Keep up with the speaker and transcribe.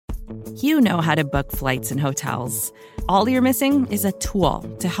You know how to book flights and hotels. All you're missing is a tool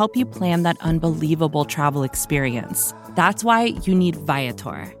to help you plan that unbelievable travel experience. That's why you need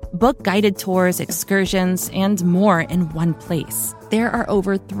Viator. Book guided tours, excursions, and more in one place. There are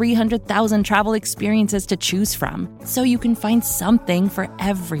over 300,000 travel experiences to choose from, so you can find something for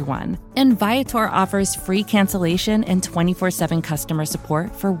everyone. And Viator offers free cancellation and 24/7 customer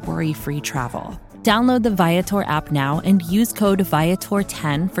support for worry-free travel. Download the Viator app now and use code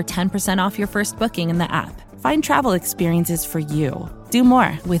Viator10 for 10% off your first booking in the app. Find travel experiences for you. Do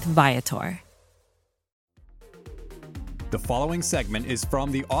more with Viator. The following segment is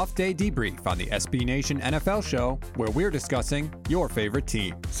from the Off Day Debrief on the SB Nation NFL Show, where we're discussing your favorite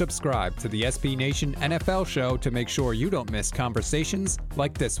team. Subscribe to the SB Nation NFL Show to make sure you don't miss conversations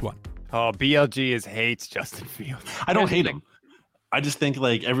like this one. Oh, BLG hates Justin Fields. I don't hate him. I just think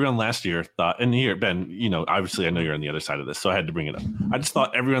like everyone last year thought, and here, Ben, you know, obviously I know you're on the other side of this, so I had to bring it up. I just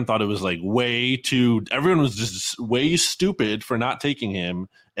thought everyone thought it was like everyone was just way stupid for not taking him.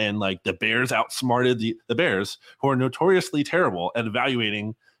 And like the Bears outsmarted the Bears, who are notoriously terrible at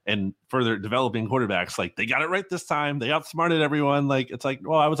evaluating and further developing quarterbacks. Like they got it right this time. They outsmarted everyone. Like, it's like,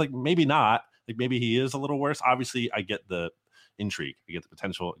 well, I was like, maybe not. Like maybe he is a little worse. Obviously I get the intrigue, I get the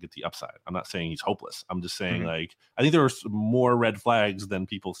potential, I get the upside. I'm not saying he's hopeless. I'm just saying like I think there were more red flags than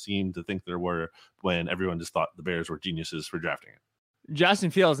people seem to think there were when everyone just thought the Bears were geniuses for drafting it.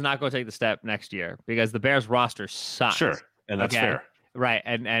 Justin Fields is not going to take the step next year because the Bears roster sucks. Sure, and that's fair. Right,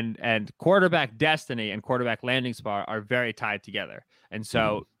 and quarterback destiny and quarterback landing spot are very tied together. And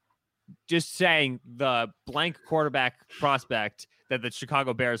so just saying the blank quarterback prospect that the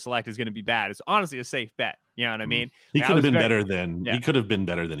Chicago Bears select is going to be bad is honestly a safe bet. You know what I mean? He could have been better than he could have been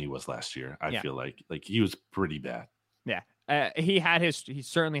better than he was last year. I feel like he was pretty bad. Yeah. He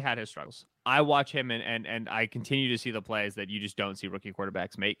certainly had his struggles. I watch him and I continue to see the plays that you just don't see rookie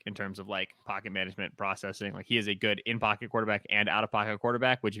quarterbacks make in terms of like pocket management, processing. Like he is a good in-pocket quarterback and out-of-pocket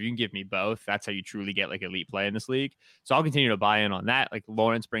quarterback, which if you can give me both, that's how you truly get like elite play in this league. So I'll continue to buy in on that. Like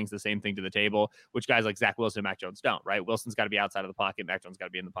Lawrence brings the same thing to the table, which guys like Zach Wilson and Mac Jones don't, right? Wilson's got to be outside of the pocket. Mac Jones got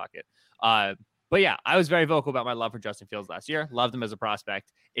to be in the pocket. But yeah, I was very vocal about my love for Justin Fields last year. Loved him as a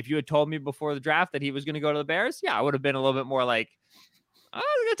prospect. If you had told me before the draft that he was going to go to the Bears, yeah, I would have been a little bit more like, oh,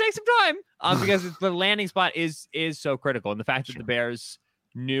 it's going to take some time because the landing spot is so critical. And the fact that the Bears'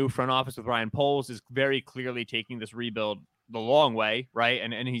 new front office with Ryan Poles is very clearly taking this rebuild the long way, right?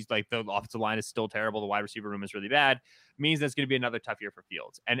 And he's like, the offensive line is still terrible. The wide receiver room is really bad. Means that's going to be another tough year for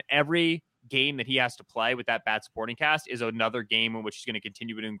Fields. And every game that he has to play with that bad supporting cast is another game in which he's going to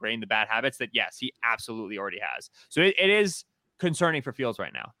continue to ingrain the bad habits that, yes, he absolutely already has. So it is concerning for Fields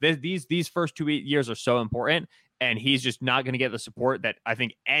right now. These first 2 years are so important, and he's just not going to get the support that I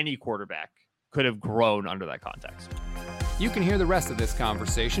think any quarterback could have grown under that context. You can hear the rest of this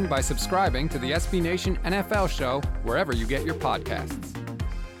conversation by subscribing to the SB Nation NFL Show wherever you get your podcasts.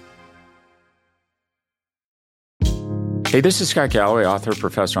 Hey, this is Scott Galloway, author,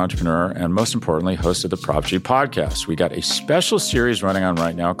 professor, entrepreneur, and most importantly, host of the Prop G podcast. We got a special series running on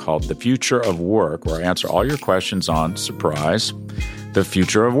right now called The Future of Work, where I answer all your questions on, surprise, the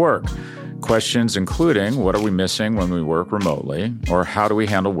future of work. Questions including, what are we missing when we work remotely? Or how do we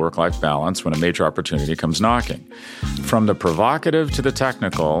handle work-life balance when a major opportunity comes knocking? From the provocative to the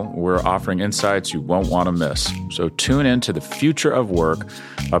technical, we're offering insights you won't want to miss. So tune in to The Future of Work,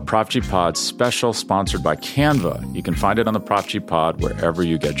 a Prop G Pod special sponsored by Canva. You can find it on the Prop G Pod wherever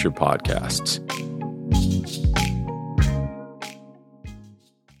you get your podcasts.